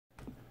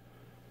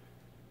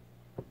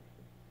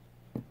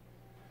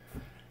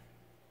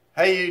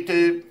Hey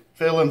YouTube,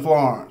 Phil in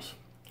Florence.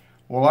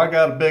 Well, I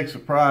got a big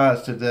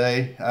surprise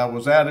today. I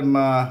was out in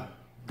my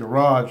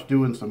garage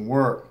doing some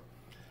work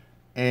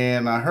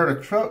and I heard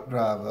a truck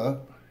drive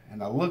up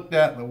and I looked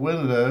out the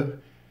window.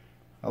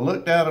 I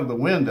looked out of the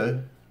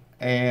window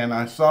and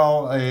I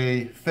saw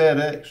a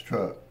FedEx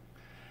truck.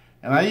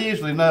 And I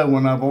usually know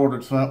when I've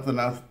ordered something.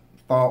 I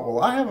thought,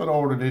 well, I haven't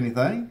ordered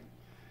anything.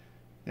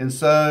 And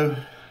so,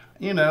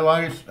 you know,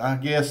 I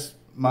guess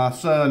my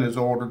son has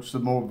ordered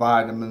some more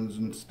vitamins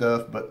and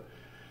stuff, but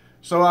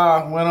so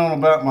I went on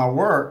about my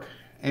work,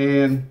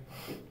 and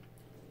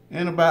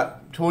in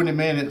about 20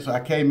 minutes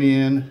I came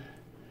in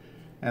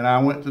and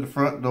I went to the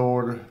front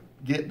door to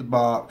get the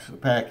box, the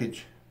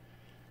package,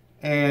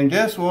 and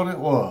guess what it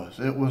was?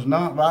 It was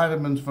not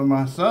vitamins for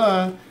my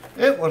son,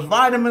 it was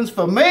vitamins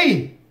for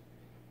me.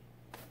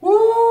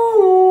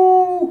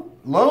 Woo!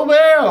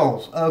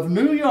 LOBEL'S of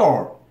New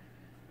York.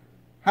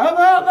 How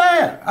about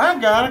that? I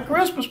got a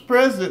Christmas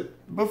present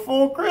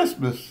before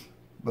Christmas,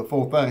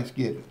 before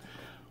Thanksgiving.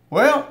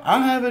 Well,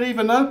 I haven't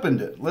even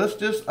opened it. Let's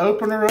just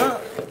open her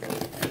up.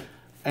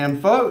 And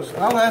folks,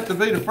 I'll have to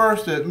be the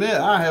first to admit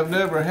I have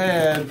never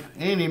had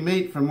any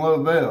meat from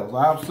LOBEL'S.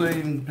 I've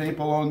seen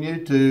people on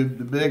YouTube,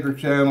 the bigger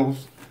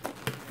channels,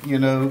 you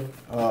know,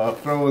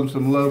 throwing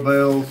some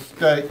LOBEL'S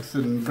steaks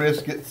and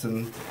briskets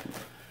and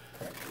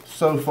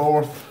so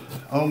forth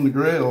on the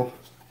grill.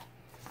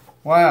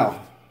 Wow.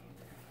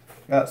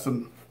 Got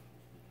some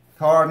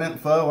card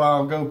info.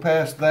 I'll go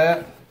past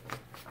that.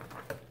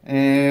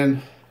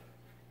 And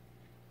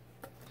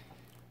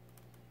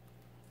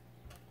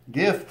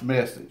gift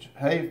message.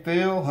 Hey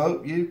Phil,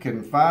 hope you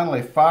can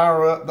finally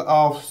fire up the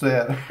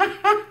offset.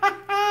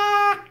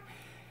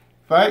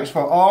 Thanks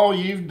for all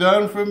you've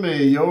done for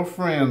me, your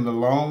friend, the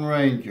Lone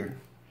Ranger.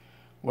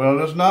 Well,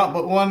 there's not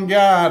but one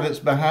guy that's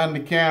behind the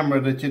camera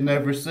that you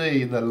never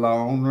see, the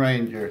Lone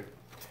Ranger.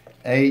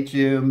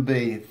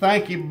 HMB.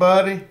 Thank you,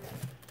 buddy.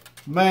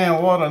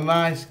 Man, what a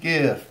nice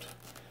gift.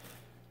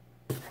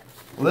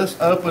 Let's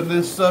open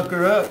this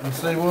sucker up and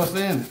see what's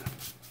in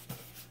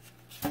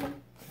it.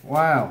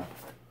 Wow.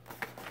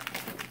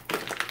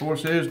 Of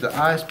course, here's the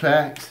ice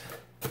packs.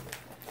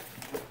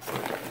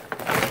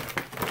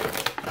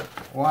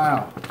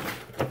 Wow.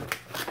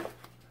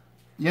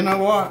 You know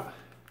what?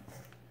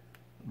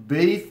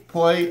 Beef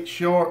plate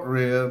short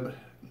rib,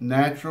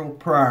 natural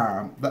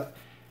prime.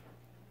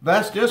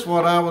 That's just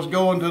what I was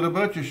going to the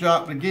butcher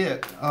shop to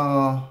get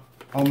on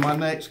my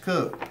next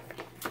cook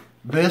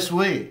this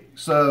week.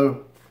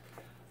 So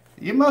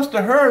you must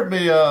have heard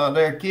me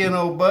there, Ken,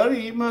 old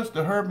buddy. You must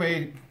have heard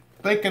me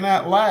thinking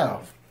out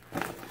loud.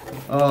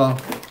 Wow.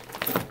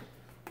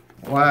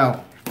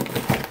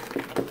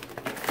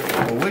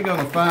 Well, we're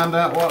gonna find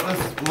out what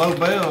this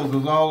LOBEL'S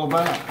is all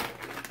about.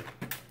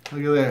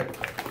 Look at there.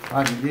 If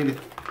I can get it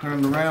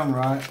turned around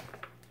right.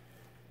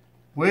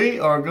 We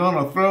are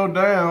gonna throw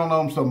down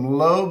on some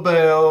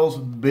LOBEL'S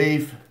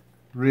beef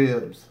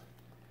ribs.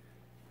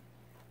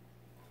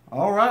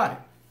 All right,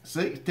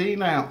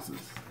 16 ounces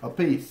a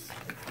piece.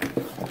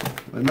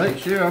 But make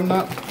sure I'm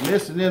not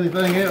missing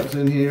anything else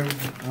in here.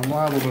 I'm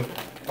liable to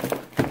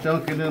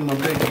chunk it in my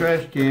big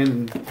trash can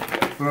and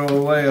throw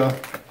away a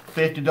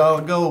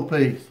 $50 gold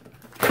piece.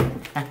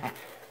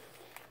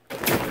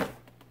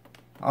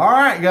 All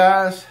right,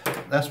 guys,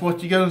 that's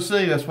what you're gonna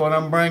see. That's what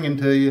I'm bringing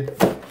to you.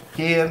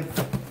 Ken,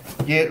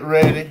 get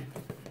ready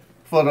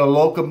for the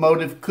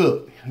locomotive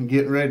cook and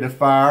get ready to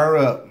fire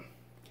up.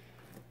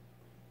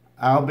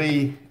 I'll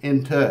be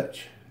in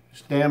touch.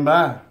 Stand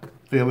by.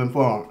 Phil in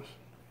Florence.